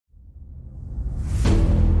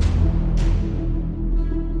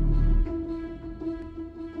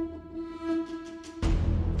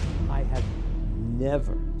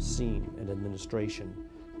never seen an administration,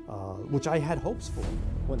 which I had hopes for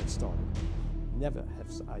when it started. Never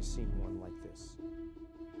have I seen one like this.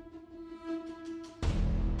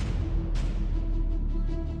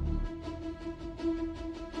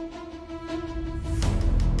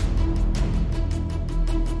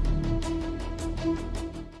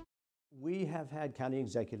 We have had county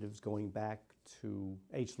executives going back to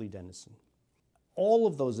H. Lee Dennison. All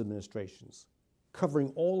of those administrations,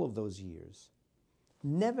 covering all of those years,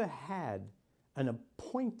 never had an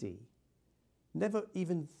appointee, not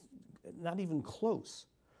even close,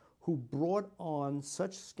 who brought on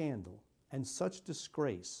such scandal and such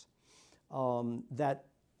disgrace that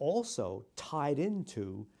also tied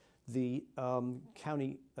into the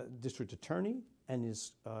county district attorney and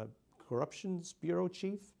his corruptions bureau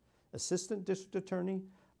chief, assistant district attorney,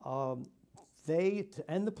 and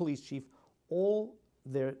the police chief, all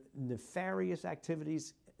their nefarious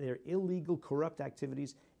activities, their illegal, corrupt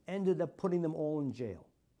activities, ended up putting them all in jail.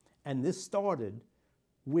 And this started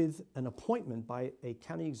with an appointment by a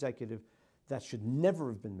county executive that should never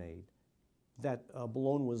have been made, that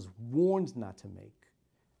Bellone was warned not to make,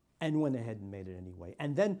 and went ahead and made it anyway.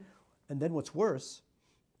 And then what's worse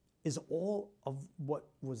is all of what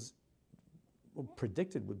was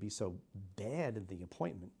predicted would be so bad in the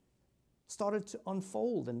appointment started to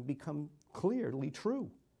unfold and become clearly true.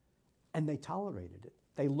 And they tolerated it.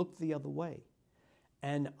 They looked the other way.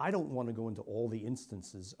 And I don't want to go into all the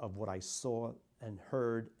instances of what I saw and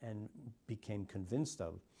heard and became convinced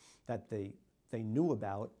of that they knew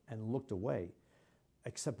about and looked away,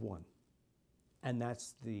 except one. And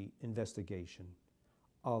that's the investigation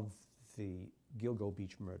of the Gilgo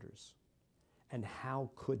Beach murders. And how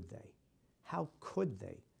could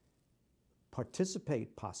they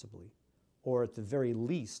participate possibly, or at the very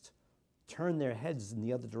least, turn their heads in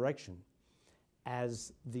the other direction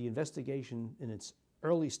as the investigation in its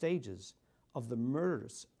early stages of the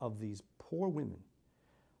murders of these poor women?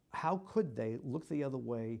 How could they look the other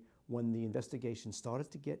way when the investigation started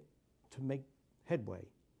to make headway,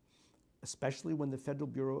 especially when the Federal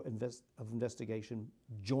Bureau of Investigation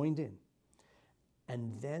joined in?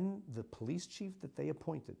 And then the police chief that they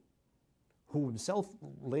appointed, who himself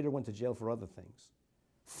later went to jail for other things,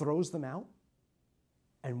 throws them out?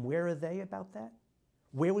 And where are they about that?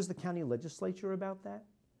 Where was the county legislature about that?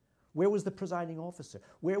 Where was the presiding officer?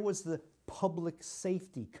 Where was the public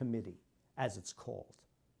safety committee, as it's called?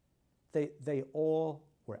 They all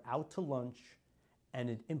were out to lunch, and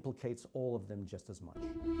it implicates all of them just as much.